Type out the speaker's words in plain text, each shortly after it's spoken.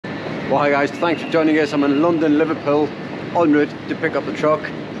Well, hi guys, thanks for joining us. I'm in London, Liverpool, en route to pick up the truck.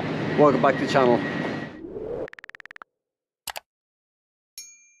 Welcome back to the channel.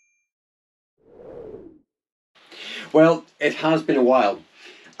 Well, it has been a while,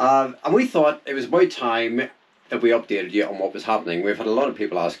 and we thought it was about time that we updated you on what was happening. We've had a lot of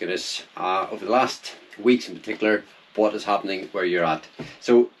people asking us over the last weeks in particular, what is happening, where you're at.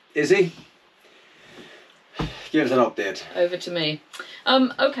 So, Izzy, give us an update. Over to me.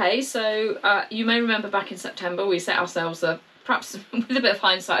 Okay, so you may remember back in September we set ourselves a, perhaps with a bit of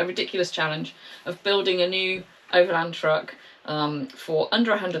hindsight, a ridiculous challenge of building a new overland truck for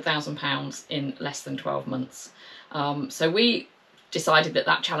under £100,000 in less than 12 months. So we decided that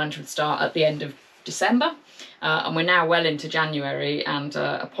that challenge would start at the end of December, and we're now well into January, and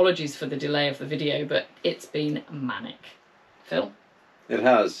apologies for the delay of the video, but it's been manic. Phil? It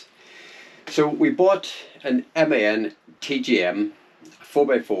has. So we bought an MAN TGM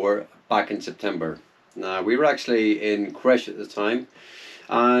 4x4 back in September. Now we were actually in Croatia at the time,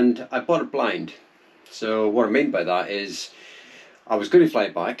 and I bought it blind. So what I mean by that is I was going to fly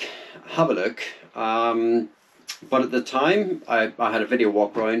it back, have a look, but at the time I had a video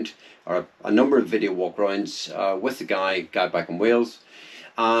walk round, or a number of video walk rounds with the guy back in Wales,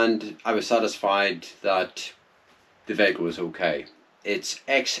 and I was satisfied that the vehicle was okay. It's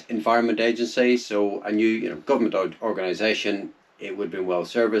ex-Environment Agency, so I knew, government organisation, it would have been well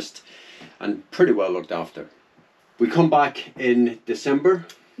serviced and pretty well looked after. We come back in December.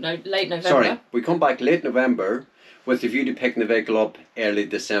 No, late November. Sorry, we come back late November with the view to picking the vehicle up early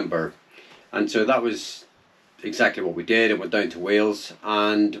December. And so that was exactly what we did. It went down to Wales,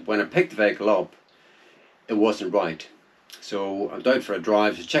 and when I picked the vehicle up, it wasn't right. So I went out for a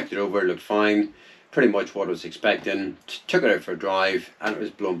drive, so checked it over, it looked fine. Pretty much what I was expecting. Took it out for a drive, and it was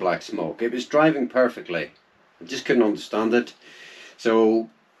blowing black smoke. It was driving perfectly. I just couldn't understand it. So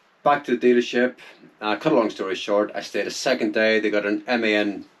back to the dealership. Cut a long story short, I stayed a second day. They got an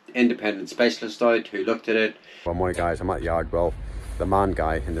MAN independent specialist out who looked at it. Well, morning guys, I'm at yard. Well, the man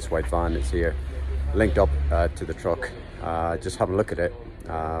guy in this white van is here, linked up to the truck, just having a look at it,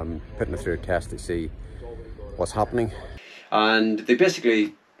 putting it through a test to see what's happening. And they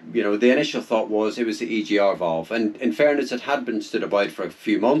basically, the initial thought was it was the EGR valve, and in fairness it had been stood about for a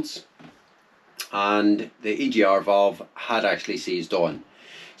few months, and the EGR valve had actually seized on.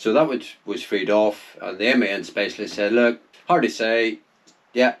 So that was freed off, and the MAN specialist said, look, hard to say,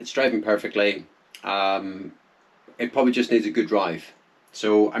 yeah, it's driving perfectly, it probably just needs a good drive.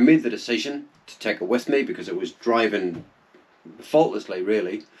 So I made the decision to take it with me because it was driving faultlessly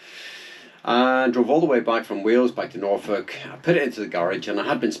really, and drove all the way back from Wales back to Norfolk. I put it into the garage, and I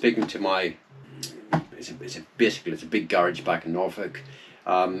had been speaking to my, basically it's a big garage back in Norfolk,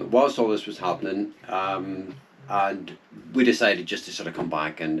 whilst all this was happening, and we decided just to sort of come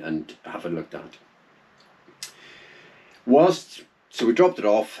back and have it looked at. So we dropped it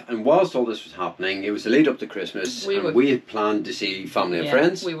off, and whilst all this was happening, it was the lead up to Christmas, we had planned to see family and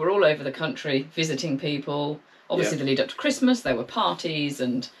friends. We were all over the country visiting people. Obviously the lead up to Christmas, there were parties,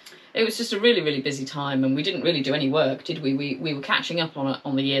 and it was just a really, really busy time, and we didn't really do any work, did we? We were catching up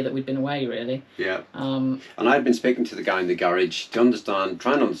on the year that we'd been away, really. Yeah. And I'd been speaking to the guy in the garage to trying to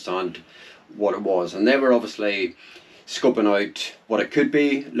understand what it was, and they were obviously scoping out what it could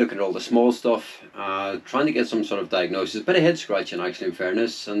be, looking at all the small stuff, trying to get some sort of diagnosis. A bit of head scratching actually, in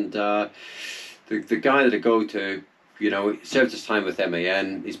fairness, and the guy that I go to, served his time with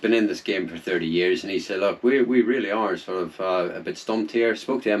MAN. He's been in this game for 30 years, and he said, look, we really are sort of a bit stumped here.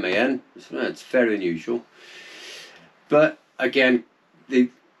 Spoke to MAN, it's very unusual. But again,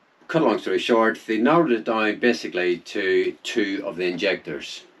 cut a long story short, they narrowed it down basically to 2 of the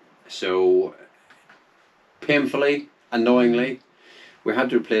injectors. So painfully, annoyingly, we had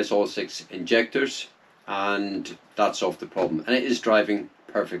to replace all 6 injectors, and that solved the problem, and it is driving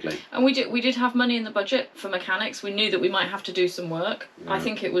perfectly. And we did have money in the budget for mechanics. We knew that we might have to do some work. Yeah. I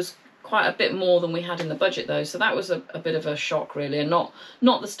think it was quite a bit more than we had in the budget though, so that was a bit of a shock really, and not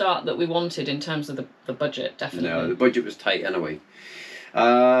the start that we wanted in terms of the budget, definitely. No, the budget was tight anyway.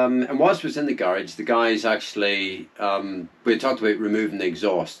 And whilst we was in the garage, the guys actually, we talked about removing the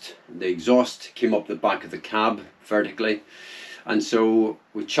exhaust. The exhaust came up the back of the cab vertically, and so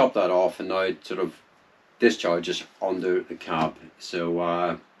we chopped that off, and now it sort of discharges under the cab. So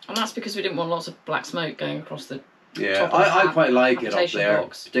and that's because we didn't want lots of black smoke going across the top of the I quite like it up there,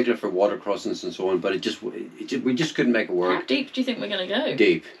 particularly for water crossings and so on, but we just couldn't make it work. How deep do you think we're going to go?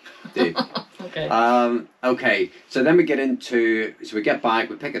 Deep. Okay. Okay, so then we get back,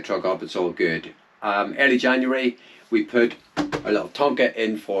 we pick a truck up, it's all good. Early January, We put a little Tonka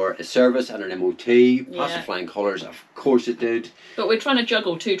in for a service and an MOT. Passed the flying colours, of course it did. But we're trying to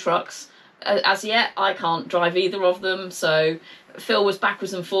juggle 2 trucks. As yet, I can't drive either of them, so Phil was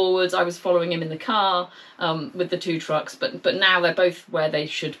backwards and forwards. I was following him in the car with the 2 trucks, but now they're both where they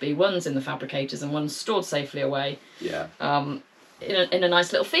should be. One's in the fabricators and one's stored safely away. Yeah. In a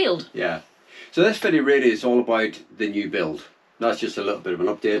nice little field. Yeah. So this video really is all about the new build. That's just a little bit of an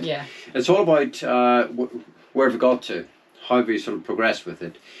update. Yeah. It's all about where have we got to, how have we sort of progressed with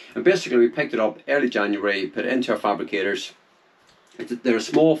it. And basically we picked it up early January, put it into our fabricators. They're a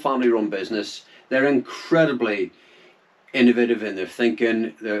small family-run business. They're incredibly innovative in their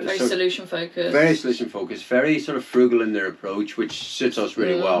thinking. They're very solution-focused. Very solution-focused, very sort of frugal in their approach, which suits us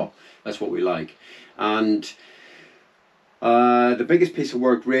really well. That's what we like. And the biggest piece of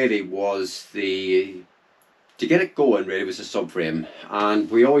work really was to get it going really was the subframe. And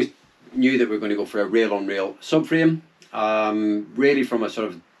we always knew that we were going to go for a rail-on-rail subframe. Really from a sort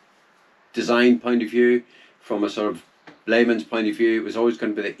of design point of view, from a sort of layman's point of view, it was always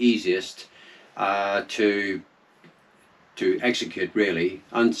going to be the easiest to execute really.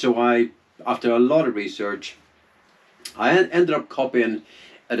 And so after a lot of research, I ended up copying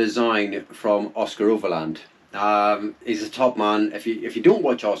a design from Oscar Overland. He's a top man. If you don't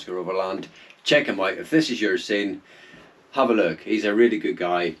watch Oscar Overland, check him out. If this is your scene, have a look. He's a really good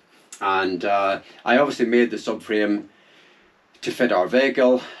guy. And I obviously made the subframe to fit our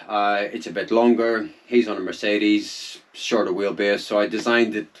vehicle. It's a bit longer. He's on a Mercedes, shorter wheelbase, so I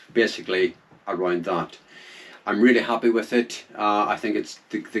designed it basically around that. I'm really happy with it. I think it's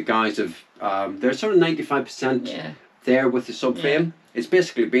the guys have they're sort of 95% there with the subframe. It's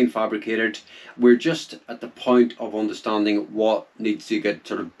basically been fabricated. We're just at the point of understanding what needs to get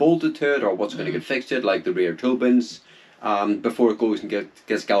sort of bolted to it or what's going to get fixed to it, like the rear tool bins, before it goes and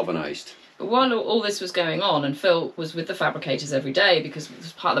gets galvanized. But while all this was going on, and Phil was with the fabricators every day because it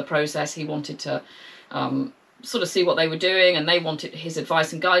was part of the process, he wanted to sort of see what they were doing, and they wanted his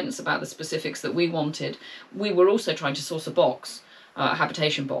advice and guidance about the specifics that we wanted. We were also trying to source a box, a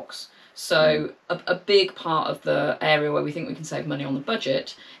habitation box. So a big part of the area where we think we can save money on the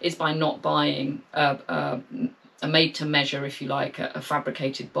budget is by not buying a made-to-measure, if you like, a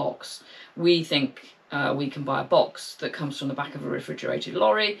fabricated box. We think we can buy a box that comes from the back of a refrigerated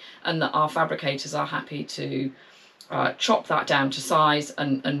lorry, and that our fabricators are happy to chop that down to size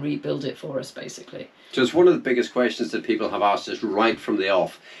and rebuild it for us, basically. So it's one of the biggest questions that people have asked us right from the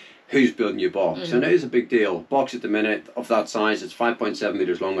off. Who's building your box? And it is a big deal. Box at the minute of that size, it's 5.7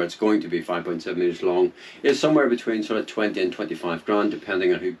 metres long, or it's going to be 5.7 metres long. It's somewhere between sort of 20 and 25 grand,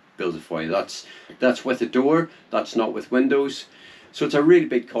 depending on who builds it for you. That's with a door, that's not with windows. So it's a really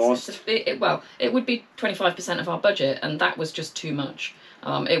big cost. It would be 25% of our budget, and that was just too much.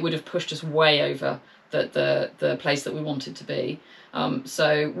 It would have pushed us way over the place that we wanted to be.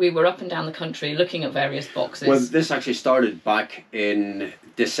 So we were up and down the country looking at various boxes. Well, this actually started back in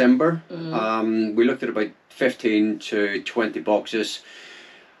December. We looked at about 15 to 20 boxes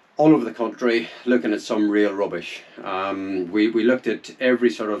all over the country, looking at some real rubbish. We looked at every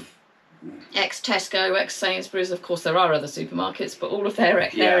sort of ex-Tesco, ex-Sainsbury's. Of course there are other supermarkets, but all of their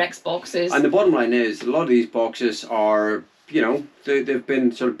ex-boxes. And the bottom line is, a lot of these boxes are, you know, they've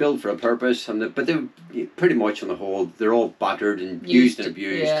been sort of built for a purpose, but they're pretty much on the whole, they're all battered and used and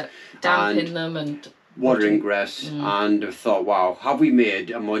abused. Yeah, damp in them and water ingress, and I thought, wow, have we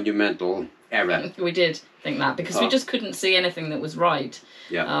made a monumental error? We did think that, because we just couldn't see anything that was right.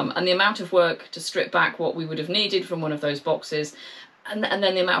 Yeah. And the amount of work to strip back what we would have needed from one of those boxes, and then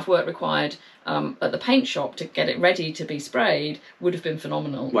the amount of work required at the paint shop to get it ready to be sprayed would have been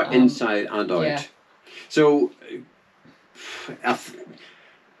phenomenal. Well, inside and out. Yeah. So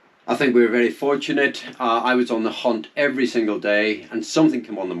I think we were very fortunate. I was on the hunt every single day, and something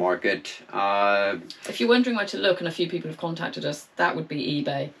came on the market. If you're wondering where to look, and a few people have contacted us, that would be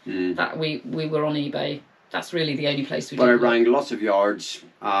eBay. That we were on eBay. That's really the only place we did. But I rang lots of yards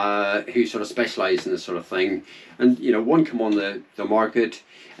who sort of specialise in this sort of thing, and you know, one come on the market,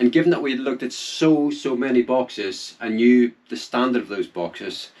 and given that we had looked at so many boxes and knew the standard of those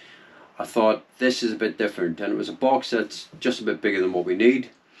boxes, I thought this is a bit different, and it was a box that's just a bit bigger than what we need.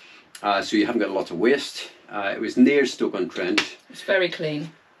 So you haven't got a lot of waste. It was near Stoke-on-Trent. It's very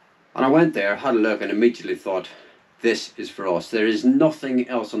clean. And I went there, had a look, and immediately thought, this is for us. There is nothing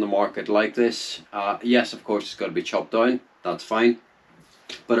else on the market like this. Yes, of course, it's got to be chopped down. That's fine.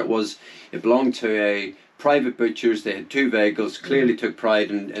 But it belonged to a private butcher's. They had 2 vehicles, clearly took pride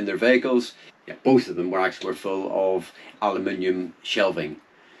in their vehicles. Yeah, both of them were full of aluminium shelving.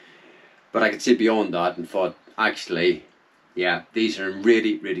 But I could see beyond that and thought, actually, yeah, these are in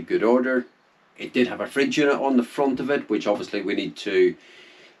really good order. It did have a fridge unit on the front of it, which obviously we need to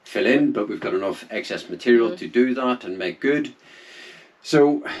fill in, but we've got enough excess material to do that and make good.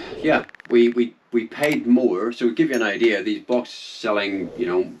 So yeah, we paid more. So to give you an idea, these boxes selling, you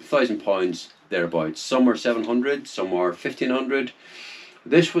know, £1,000 thereabouts. Some are 700, some are 1,500.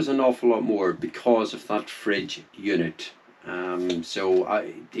 This was an awful lot more because of that fridge unit. So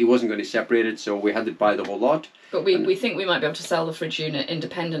he wasn't going to separate it, so we had to buy the whole lot. But we think we might be able to sell the fridge unit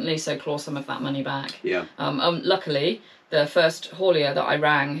independently, so claw some of that money back. Yeah. Luckily, the first haulier that I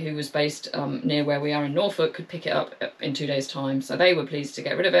rang, who was based near where we are in Norfolk, could pick it up in 2 days' time. So they were pleased to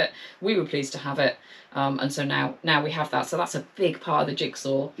get rid of it. We were pleased to have it. And so now we have that. So that's a big part of the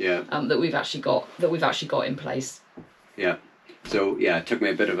jigsaw. Yeah. That we've actually got in place. Yeah. So yeah, it took me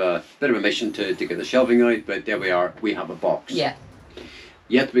a bit of a mission to get the shelving out, but there we are. We have a box. Yeah.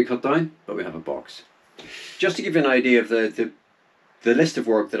 Yet to be cut down, but we have a box. Just to give you an idea of the list of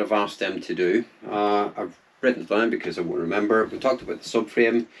work that I've asked them to do, I've written it down because I won't remember. We talked about the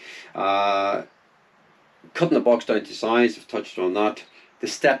subframe, cutting the box down to size. I've touched on that. The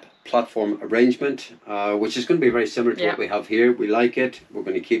step platform arrangement, which is going to be very similar to what we have here. We like it. We're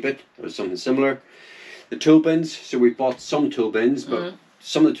going to keep it or something similar. The tool bins. So we bought some tool bins, but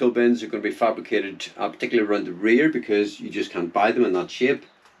some of the tool bins are going to be fabricated, particularly around the rear, because you just can't buy them in that shape.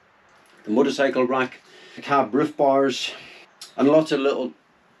 The motorcycle rack, the cab roof bars, and lots of little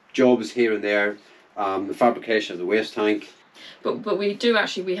jobs here and there. The fabrication of the waste tank. But we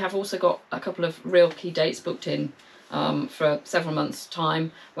have also got a couple of real key dates booked in for several months'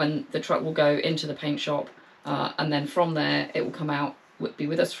 time when the truck will go into the paint shop, and then from there it will come out, be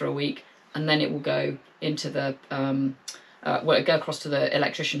with us for a week, and then it will go into the it'll go across to the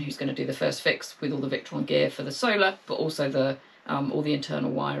electrician who's going to do the first fix with all the Victron gear for the solar, but also the all the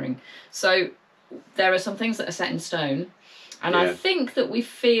internal wiring. So there are some things that are set in stone, and I think that we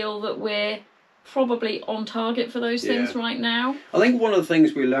feel that we're probably on target for those things right now. I think one of the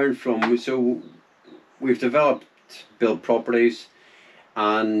things we learned from, so we've developed build properties,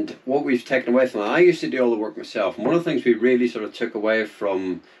 and what we've taken away from that, I used to do all the work myself, and one of the things we really sort of took away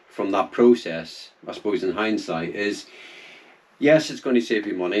from that process, I suppose in hindsight, is yes, it's going to save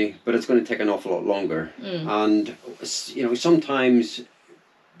you money, but it's going to take an awful lot longer. And you know, sometimes,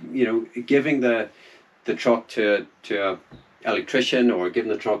 you know, giving the truck to a electrician or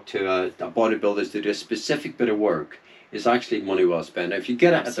giving the truck to a bodybuilder to do a specific bit of work is actually money well spent. If you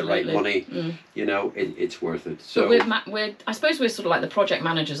get it at the right money, you know, it's worth it. So but I suppose we're sort of like the project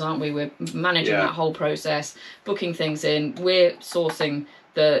managers, aren't we? We're managing that whole process, booking things in. We're sourcing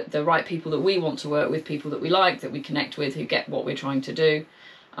the right people that we want to work with, people that we like, that we connect with, who get what we're trying to do.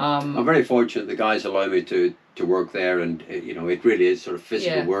 I'm very fortunate the guys allow me to work there, and you know, it really is sort of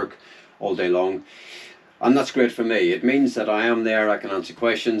physical work all day long. And that's great for me. It means that I am there, I can answer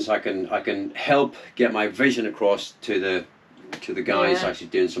questions, I can help get my vision across to the guys actually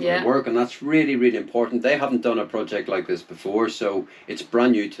doing some of the work, and that's really, really important. They haven't done a project like this before, so it's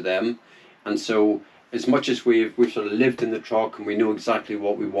brand new to them. And so as much as we've sort of lived in the truck and we know exactly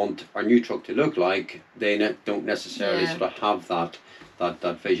what we want our new truck to look like, they don't necessarily sort of have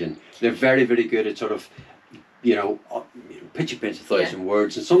that vision. They're very, very good at sort of, you know, picture paints 1,000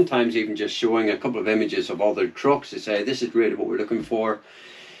 words, and sometimes even just showing a couple of images of other trucks to say this is really what we're looking for,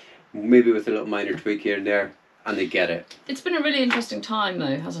 maybe with a little minor tweak here and there, and they get it. It's been a really interesting time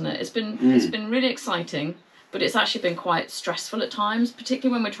though, hasn't it? It's been really exciting, but it's actually been quite stressful at times,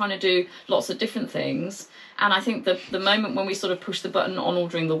 particularly when we're trying to do lots of different things. And I think the moment when we sort of pushed the button on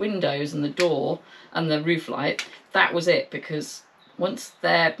ordering the windows and the door and the roof light, that was it, because once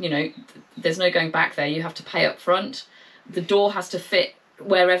they're, you know, there's no going back there. You have to pay up front. The door has to fit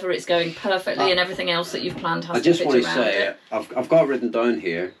wherever it's going perfectly, and everything else that you've planned has to fit around it. I just want to say, I've got written down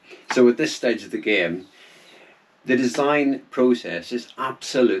here, so at this stage of the game, the design process is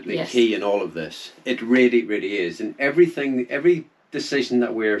absolutely key in all of this. It really, really is. And every decision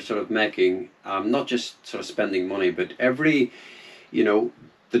that we're sort of making, not just sort of spending money, but every, you know,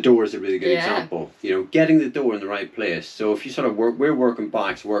 the door is a really good example. You know, getting the door in the right place. So if you sort of we're working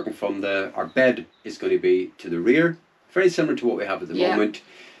back, so working from our bed is going to be to the rear, very similar to what we have at the moment.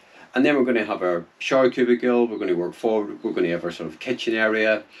 And then we're going to have our shower cubicle, we're going to work forward, we're going to have our sort of kitchen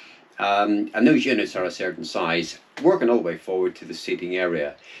area. And those units are a certain size, working all the way forward to the seating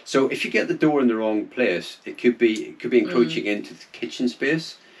area. So if you get the door in the wrong place, it could be encroaching into the kitchen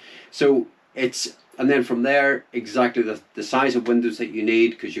space. So and then from there, exactly the size of windows that you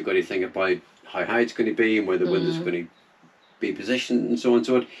need, because you've got to think about how high it's going to be and where the windows are going to be positioned and so on and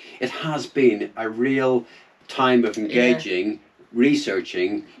so on. It has been a real time of engaging,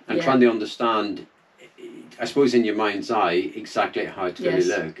 researching, and trying to understand, I suppose in your mind's eye, exactly how it's going to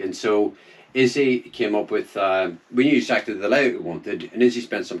look. And so Izzy came up with, we knew exactly the layout we wanted, and Izzy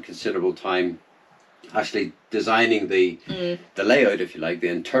spent some considerable time actually designing the layout, if you like, the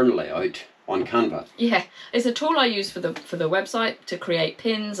internal layout on Canva. Yeah, it's a tool I use for the website to create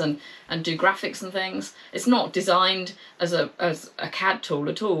pins and do graphics and things. It's not designed as a CAD tool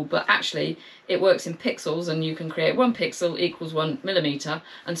at all, but actually it works in pixels, and you can create 1 pixel equals 1 millimeter.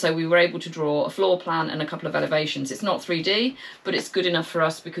 And so we were able to draw a floor plan and a couple of elevations. It's not 3D, but it's good enough for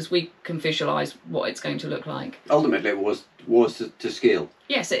us because we can visualize what it's going to look like. Ultimately, it was to scale.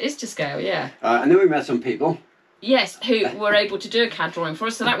 Yes, it is to scale. Yeah. And then we met some people. Yes, who were able to do a CAD drawing for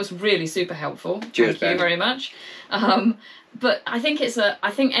us, so that was really super helpful. Cheers, Thank you very much. But I think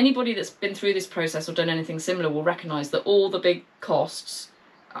I think anybody that's been through this process or done anything similar will recognise that all the big costs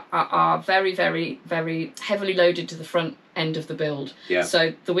are very, very, very heavily loaded to the front end of the build. Yeah.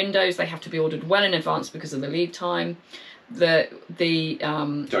 So the windows, they have to be ordered well in advance because of the lead time. Sorry,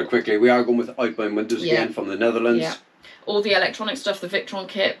 quickly, we are going with outbound windows again from the Netherlands. Yeah. All the electronic stuff, the Victron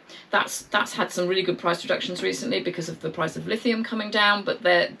kit, that's had some really good price reductions recently because of the price of lithium coming down, but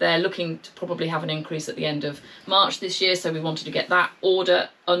they're looking to probably have an increase at the end of March this year, so we wanted to get that order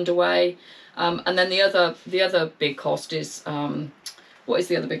underway. And then the other big cost is what is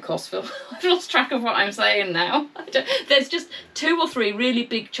the other big cost, Phil? I've lost track of what I'm saying now. There's just 2 or 3 really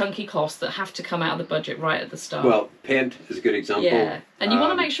big chunky costs that have to come out of the budget right at the start. Well, paint is a good example. Yeah, and you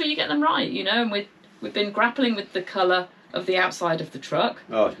want to make sure you get them right, you know, and we've been grappling with the colour of the outside of the truck.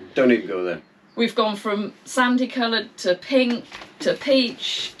 Oh, don't even go there. We've gone from sandy coloured to pink to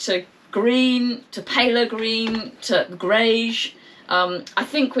peach to green to paler green to greige. I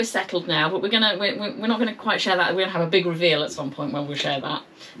think we're settled now, but we're not gonna quite share that. We're gonna have a big reveal at some point when we'll share that.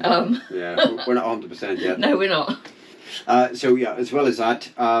 Yeah, we're not 100% yet. No, we're not. So yeah, as well as that,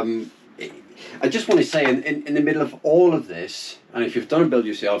 I just want to say in the middle of all of this, and if you've done a build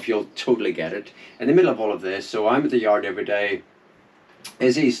yourself, you'll totally get it. In the middle of all of this, so I'm at the yard every day.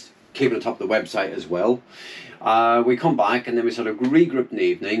 Izzy's keeping on top of the website as well. We come back and then we sort of regroup in the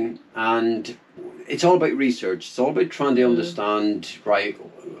evening, and it's all about research. It's all about trying to understand, right,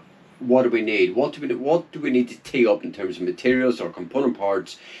 what do we need? What do we need to tee up in terms of materials or component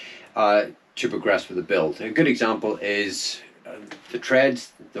parts to progress with the build? A good example is the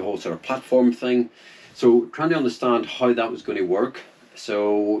treads, the whole sort of platform thing. So trying to understand how that was going to work.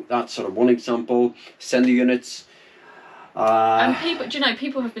 So that's sort of one example. Sender units. And people, do you know,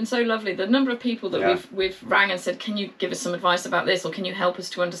 people have been so lovely. The number of people that we've rang and said, can you give us some advice about this, or can you help us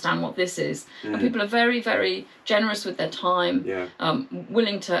to understand what this is? And people are very, very generous with their time,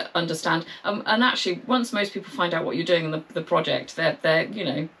 willing to understand. And actually, once most people find out what you're doing in the project, they're you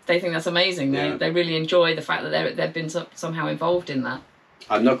know, they think that's amazing. They really enjoy the fact that they've been somehow involved in that.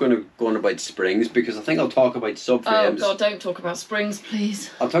 I'm not going to go on about springs because I think I'll talk about subframes. Oh God, don't talk about springs, please.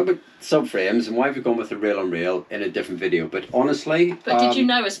 I'll talk about subframes and why we've gone with the rail on rail in a different video. But honestly... But did you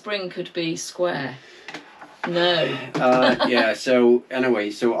know a spring could be square? No. Yeah, so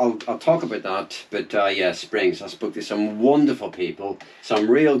anyway, so I'll talk about that. But yeah, springs. I spoke to some wonderful people, some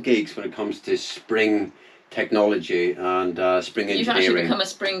real geeks when it comes to spring technology and spring engineering. You've actually become a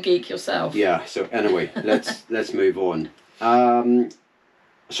spring geek yourself. Yeah, so anyway, let's move on.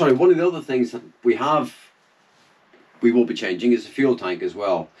 Sorry, one of the other things that we will be changing is the fuel tank as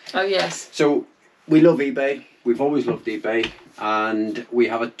well. Oh yes. So we love eBay. We've always loved eBay, and we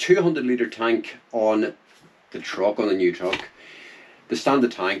have a 200 litre tank on the truck, on the new truck, the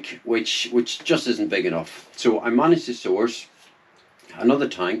standard tank, which just isn't big enough. So I managed to source another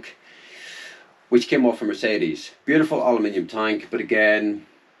tank, which came off from Mercedes. Beautiful aluminium tank, but again,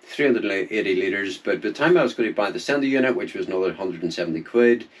 380 litres, but by the time I was going to buy the sender unit, which was another 170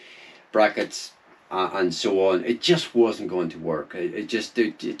 quid, brackets and so on, it just wasn't going to work. It just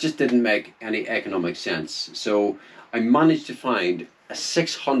didn't make any economic sense. So I managed to find a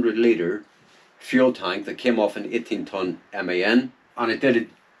 600 litre fuel tank that came off an 18-ton MAN, and I did a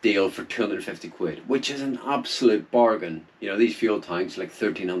deal for 250 quid, which is an absolute bargain. You know, these fuel tanks are like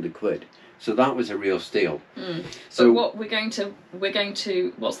 1300 quid. So that was a real steal. So what we're going to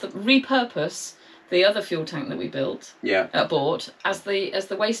repurpose the other fuel tank that we built, bought as the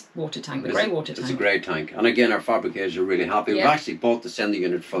wastewater tank, the grey water tank. It's a grey tank, and again our fabricators are really happy. We've actually bought the sender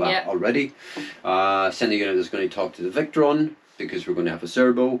unit for that already. Sender unit is going to talk to the Victron because we're going to have a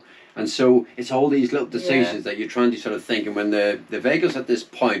servo, and so it's all these little decisions that you're trying to sort of think. And when the vehicle's at this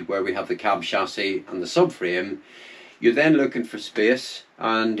point where we have the cab chassis and the subframe, you're then looking for space,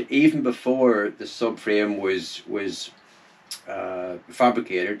 and even before the subframe was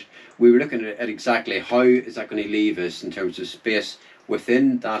fabricated, we were looking at exactly how is that going to leave us in terms of space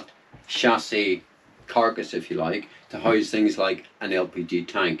within that chassis carcass, if you like, to house things like an LPG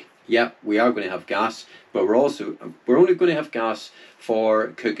tank. Yeah, we are going to have gas, but we're only going to have gas for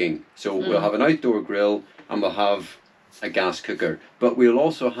cooking. So we'll have an outdoor grill and we'll have a gas cooker, but we'll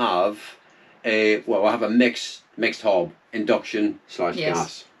also have we'll have a mixed hob, induction /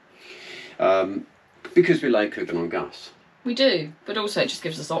 gas, because we like cooking on gas. We do, but also it just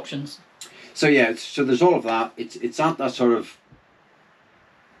gives us options. So yeah, so there's all of that. It's at that sort of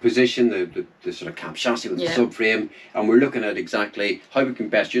position, the sort of cab chassis with the subframe, and we're looking at exactly how we can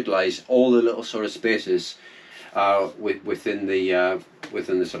best utilise all the little sort of spaces within the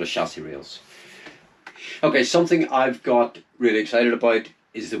sort of chassis rails. Okay, something I've got really excited about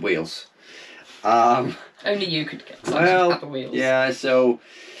is the wheels. Only you could get excited about the wheels. Yeah, so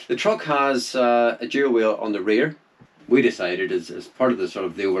the truck has a dual wheel on the rear. We decided as part of the sort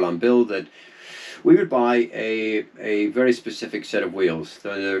of the Overland build that we would buy a very specific set of wheels.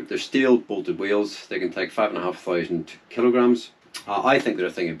 They're steel bolted wheels. They can take 5,500 kilograms. I think they're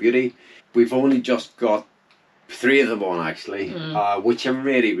a thing of beauty. We've only just got 3 of them on actually, which I'm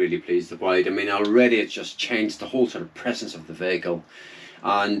really, really pleased about. I mean, already it's just changed the whole sort of presence of the vehicle.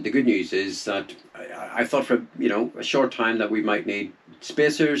 And the good news is that I thought for a short time that we might need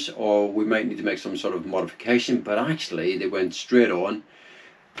spacers or we might need to make some sort of modification, but actually they went straight on.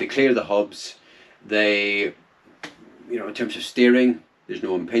 They clear the hubs. They, in terms of steering, there's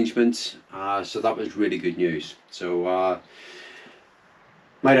no impingements, so that was really good news. So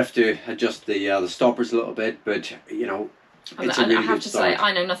might have to adjust the stoppers a little bit, but it's a really I have good to start. say,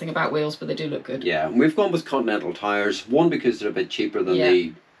 I know nothing about wheels, but they do look good. Yeah, and we've gone with Continental tyres. One, because they're a bit cheaper than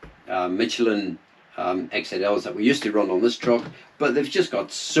the Michelin XLLs that we used to run on this truck, but they've just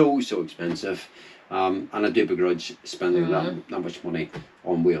got so expensive, and I do begrudge spending that much money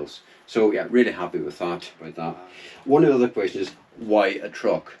on wheels. So yeah, really happy with that. One of the other questions is why a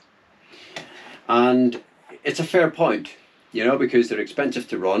truck, and it's a fair point, because they're expensive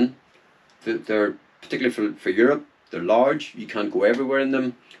to run. They're particularly for Europe. They're large. You can't go everywhere in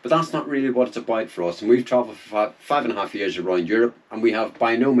them. But that's not really what it's about for us. And we've travelled for 5.5 years around Europe, and we have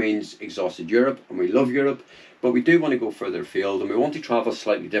by no means exhausted Europe, and we love Europe, but we do want to go further afield, and we want to travel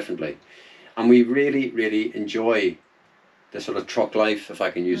slightly differently. And we really, really enjoy the sort of truck life, if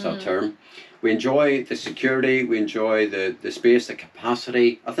I can use that term. We enjoy the security, we enjoy the space, the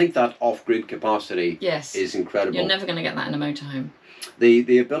capacity. I think that off-grid capacity is incredible. You're never going to get that in a motorhome.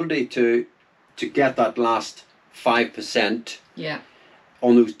 The ability to get that last 5%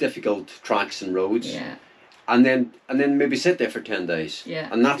 on those difficult tracks and roads, and then maybe sit there for 10 days,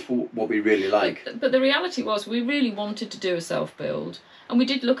 and that's what we really like. But the reality was we really wanted to do a self-build, and we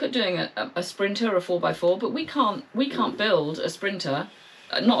did look at doing a Sprinter, a 4x4, but we can't build a Sprinter,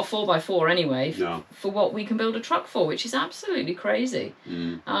 not a 4x4 anyway, for what we can build a truck for, which is absolutely crazy.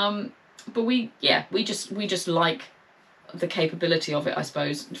 But we just like the capability of it, I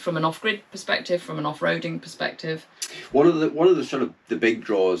suppose, from an off-grid perspective, from an off-roading perspective. One of the sort of the big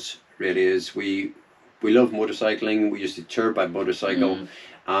draws really is we love motorcycling. We used to tour by motorcycle,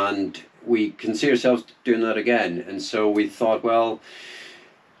 and we can see ourselves doing that again. And so we thought, well,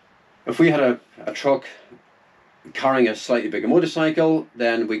 if we had a truck carrying a slightly bigger motorcycle,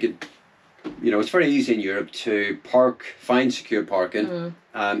 then we could, it's very easy in Europe to find secure parking.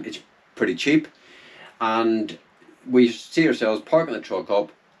 It's pretty cheap, and we see ourselves parking the truck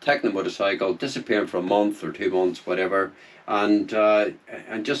up, taking the motorcycle, disappearing for a month or 2 months, whatever, and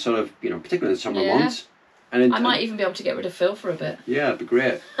just sort of, particularly in the summer months. And I might even be able to get rid of Phil for a bit. Yeah, it'd be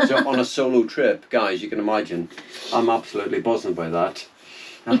great. So on a solo trip, guys, you can imagine, I'm absolutely buzzing by that.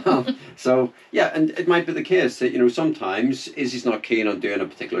 So yeah, and it might be the case that sometimes Izzy's not keen on doing a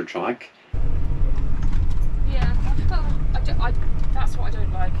particular track. Yeah, that's what I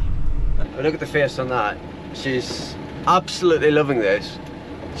don't like. Look at the face on that. She's absolutely loving this.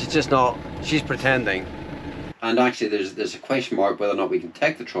 She's pretending. And actually there's a question mark whether or not we can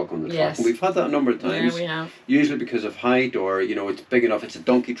take the truck on the track. And we've had that a number of times. Yeah, we have. Usually because of height, or it's big enough, it's a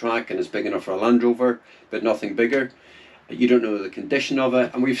donkey track and it's big enough for a Land Rover, but nothing bigger. You don't know the condition of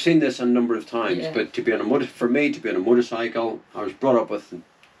it, and we've seen this a number of times. But for me to be on a motorcycle, I was brought up with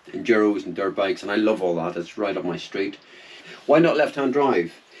enduros and dirt bikes, and I love all that. It's right up my street. Why not left-hand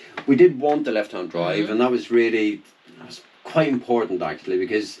drive? We did want the left-hand drive, and that was quite important actually,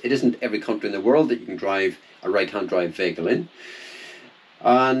 because it isn't every country in the world that you can drive a right-hand drive vehicle in,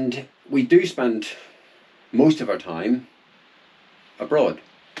 and we do spend most of our time abroad.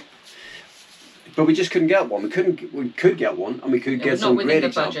 But we just couldn't get one. We could get one, and we could get some great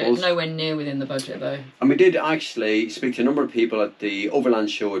examples. Nowhere near within the budget though. And we did actually speak to a number of people at the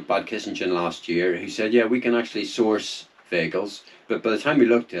Overland show at Bad Kissingen last year who said, yeah, we can actually source vehicles. But by the time we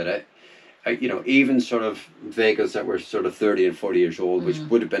looked at it, you know, even sort of vehicles that were sort of 30 and 40 years old, which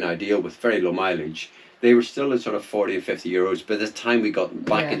would have been ideal with very low mileage, they were still at sort of 40 and 50 euros. By the time we got them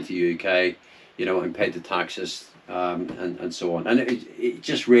back into the UK, you know, and paid the taxes and so on. And it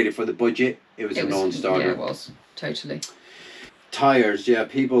just really, for the budget, it was a non-starter. Yeah, it was. Totally. Tyres, yeah,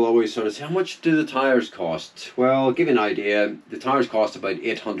 people always sort of say, how much do the tyres cost? Well, I'll give you an idea. The tyres cost about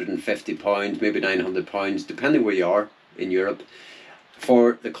 £850, maybe £900, depending where you are in Europe.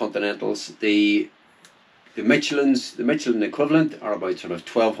 For the Continentals, the Michelin equivalent are about sort of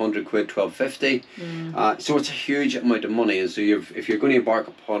 1,200 quid, 1,250. So it's a huge amount of money, and so if you're going to embark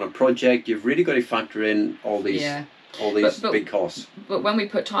upon a project, you've really got to factor in all these big costs. But when we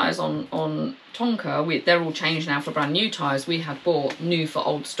put tyres on Tonka, they're all changed now for brand new tyres. We had bought new for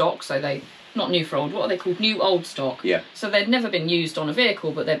old stock, so they not new for old. What are they called? New old stock. Yeah. So they'd never been used on a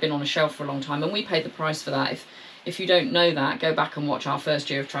vehicle, but they'd been on a shelf for a long time, and we paid the price for that. If you don't know that, go back and watch our first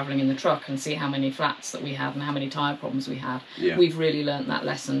year of travelling in the truck and see how many flats that we had and how many tyre problems we had. Yeah. We've really learnt that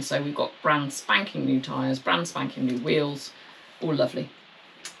lesson. So we've got brand spanking new tyres, brand spanking new wheels, all lovely.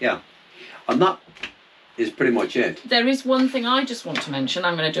 Yeah, and that is pretty much it. There is one thing I just want to mention.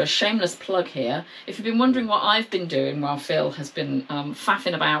 I'm going to do a shameless plug here. If you've been wondering what I've been doing while Phil has been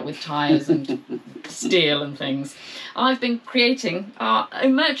faffing about with tyres and steel and things, I've been creating our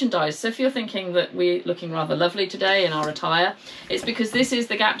own merchandise. So if you're thinking that we're looking rather lovely today in our attire, it's because this is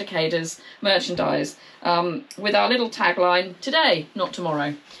the Gap Decaders merchandise with our little tagline, today, not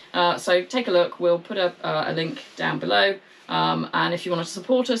tomorrow. So take a look. We'll put a link down below. And if you wanted to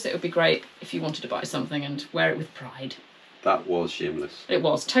support us, it would be great if you wanted to buy something and wear it with pride. That was shameless. It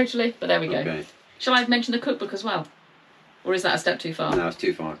was, totally, but there we go. Okay. Shall I mention the cookbook as well? Or is that a step too far? No, it's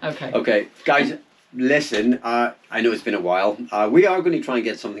too far. Okay. Okay, guys, listen, I know it's been a while. We are going to try and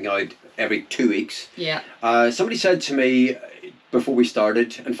get something out every 2 weeks. Yeah. Somebody said to me before we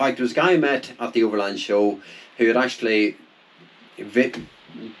started, in fact, there was a guy I met at the Overland show who had actually...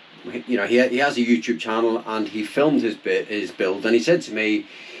 You know, he has a YouTube channel and he filmed his build, and he said to me,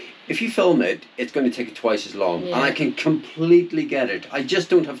 if you film it, it's going to take it twice as long. Yeah. And I can completely get it. I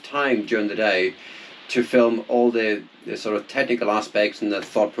just don't have time during the day to film all the sort of technical aspects and the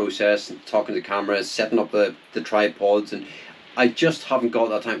thought process and talking to cameras, setting up the tripods, and I just haven't got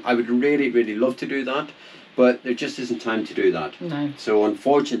that time. I would really, really love to do that, but there just isn't time to do that. No. So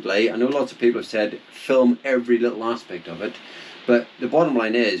unfortunately, I know lots of people have said film every little aspect of it. But the bottom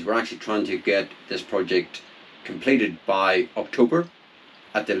line is we're actually trying to get this project completed by October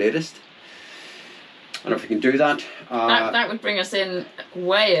at the latest. And if we can do that... that would bring us in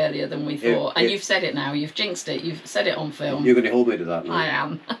way earlier than we thought. And you've said it now, you've jinxed it, you've said it on film. You're going to hold me to that now. I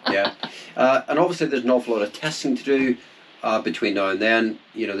am. Yeah. And obviously there's an awful lot of testing to do between now and then.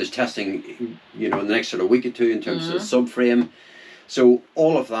 You know, there's testing, you know, in the next sort of week or two in terms of the subframe. So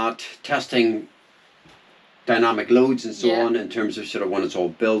all of that, testing... dynamic loads and so on in terms of sort of when it's all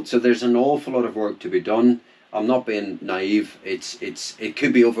built. So there's an awful lot of work to be done. I'm not being naive. It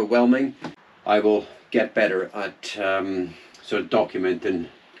could be overwhelming. I will get better at sort of documenting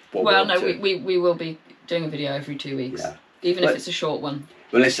what we're up to. We will be doing a video every 2 weeks. Yeah. Even if it's a short one.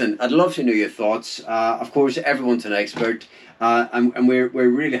 Well, listen, I'd love to know your thoughts. Of course, everyone's an expert, and we're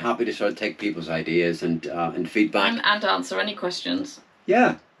really happy to sort of take people's ideas and feedback and answer any questions.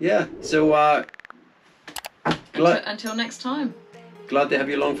 Yeah. So. Until next time. Glad to have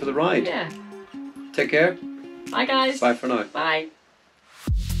you along for the ride. Yeah. Take care. Bye, guys. Bye for now. Bye.